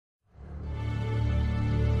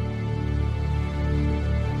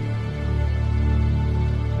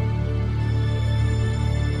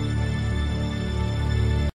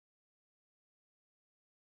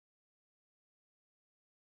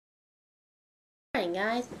morning,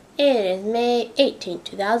 guys. It is May 18th,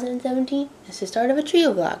 2017. It's the start of a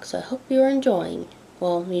trio vlog, so I hope you are enjoying.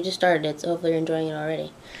 Well, you just started it, so hopefully you're enjoying it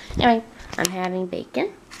already. Anyway, I'm having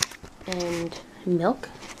bacon and milk.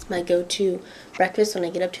 It's my go-to breakfast when I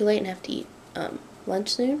get up too late and have to eat lunch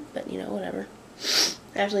soon, but you know, whatever.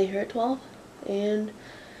 I actually here at 12, and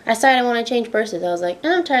I decided I want to change purses. I was like,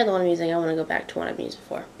 I'm tired of the one I'm using. I want to go back to one I've used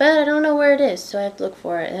before. But I don't know where it is, so I have to look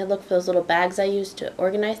for it. And I look for those little bags I use to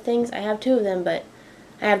organize things. I have 2 of them, but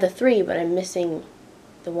I have the 3, but I'm missing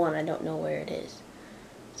the one. I don't know where it is.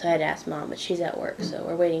 So I had to ask Mom, but she's at work, so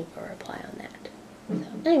we're waiting for a reply on that.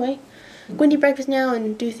 So anyway, I'm going to eat breakfast now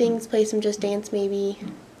and do things, play some Just Dance maybe.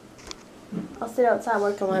 I'll sit outside,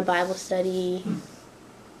 work on my Bible study.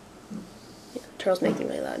 Yeah, Turtle's making a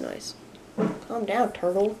really loud noise. Calm down,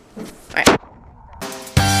 Turtle. Alright.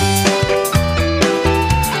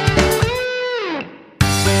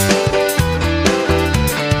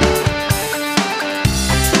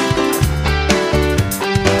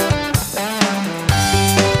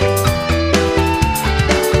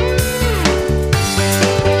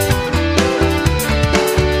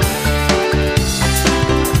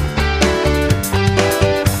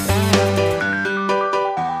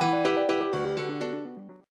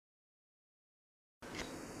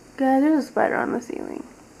 Guys, there's a spider on the ceiling.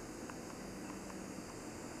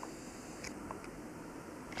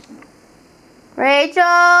 Rachel!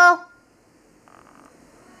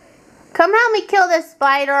 Come help me kill this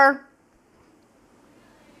spider.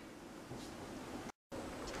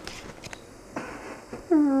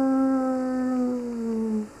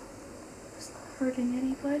 It's not hurting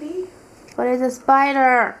anybody. What is a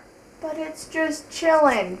spider? But it's just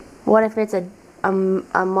chilling. What if it's a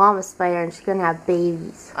mama spider and she's gonna have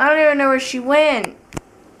babies? I don't even know where she went.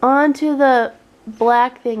 Onto the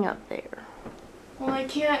black thing up there. Well, I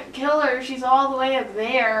can't kill her. She's all the way up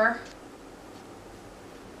there.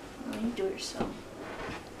 Oh, you do it yourself.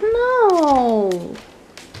 No.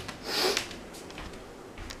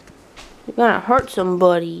 You're gonna hurt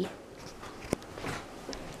somebody.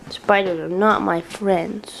 Spiders are not my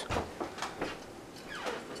friends.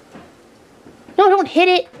 No, don't hit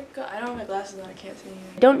it. I don't have my glasses on. I can't see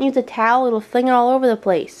anything. Don't use a towel. It'll fling it all over the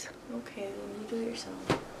place. Okay, then you do it yourself.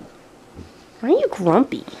 Why are you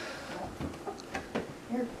grumpy?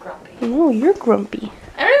 You're grumpy. No, you're grumpy.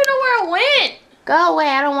 I don't even know where it went. Go away.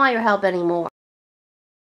 I don't want your help anymore.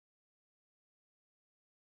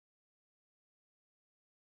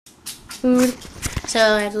 Food.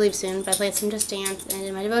 So I have to leave soon, but I played some Just Dance and I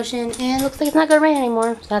did my devotion, and it looks like it's not going to rain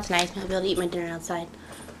anymore, so that's nice. I'll be able to eat my dinner outside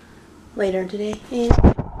later today. And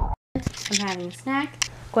I'm having a snack.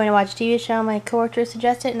 Going to watch a TV show my coworker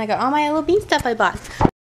suggested, and I got all my little bean stuff I bought.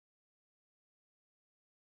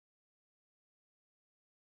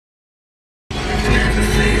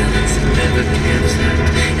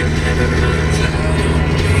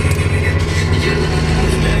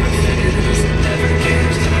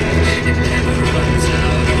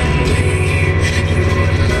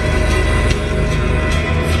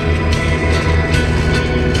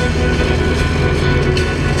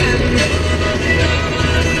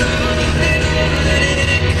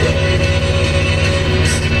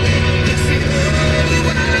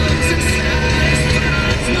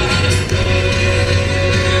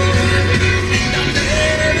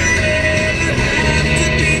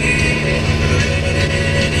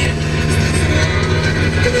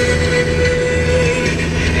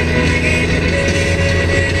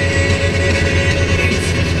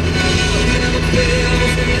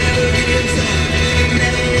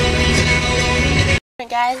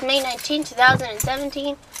 Guys, May 19,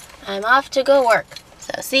 2017, I'm off to go work.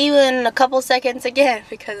 So see you in a couple seconds again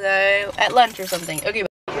because I'm at lunch or something. Okay, bye.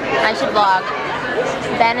 I should vlog.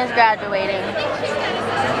 Ben is graduating.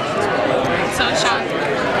 So Sean.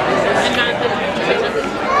 And Jonathan.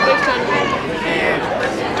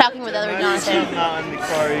 Talking with other Jonathan. Not in the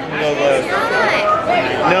car, you can go left.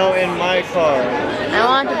 No, in my car. I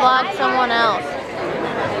want to vlog someone else.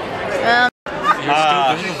 You're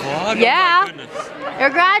still doing a vlog? Yeah. Oh my goodness. You're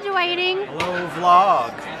graduating. Hello,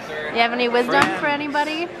 vlog. You have any wisdom for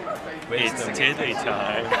anybody? It's titty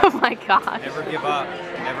time. Oh my god. Never give up,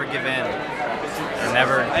 never give in, and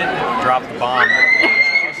never drop the bomb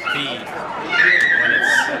B when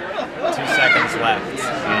it's 2 seconds left.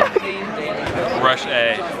 Rush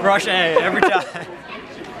A. Rush A every time.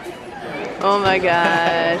 Oh my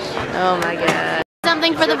gosh. Oh my gosh.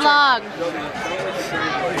 Something for the vlog.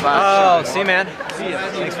 Oh, see, man.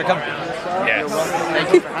 Thanks for coming. Yes.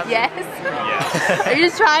 Yes? Are you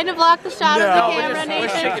just trying to block the shot of the camera,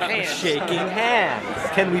 Nathan? Shaking hands.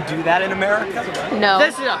 Can we do that in America? No.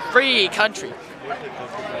 This is a free country.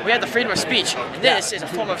 we have the freedom of speech. This is a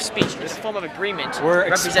form of speech. It's a form of agreement. We're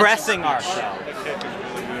representing expressing speech. ourselves.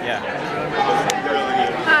 Yeah.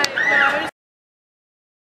 Hi,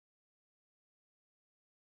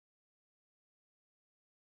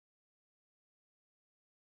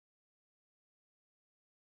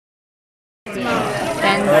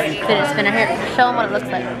 And it's gonna hurt. Show them what it looks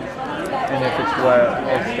like. And if it's wet,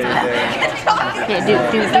 I'll stay there.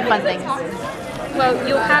 Yeah, do fun things. well,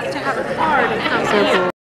 you'll have to have a card to come So cool.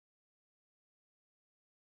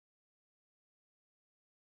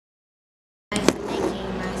 I'm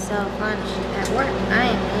making myself lunch at work. I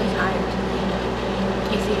am really tired today.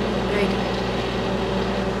 You seem very tired.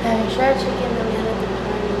 Having fried chicken that we had at the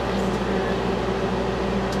party last time.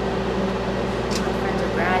 My friends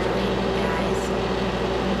are graduating, guys.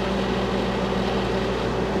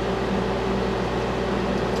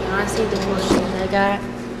 You want to see the cool shoes I got?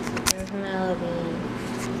 They're from Malibu.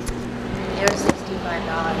 They were $65,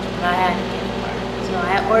 but I had to get more. So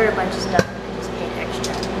I ordered a bunch of stuff and I just paid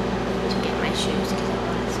extra to get my shoes because I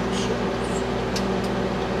wanted some shoes.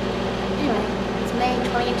 Anyway, it's May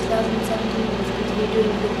 20th, 2017. Let's continue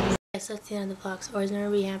doing things. So that's the end of the vlog. So always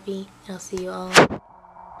remember to be happy, and I'll see you all.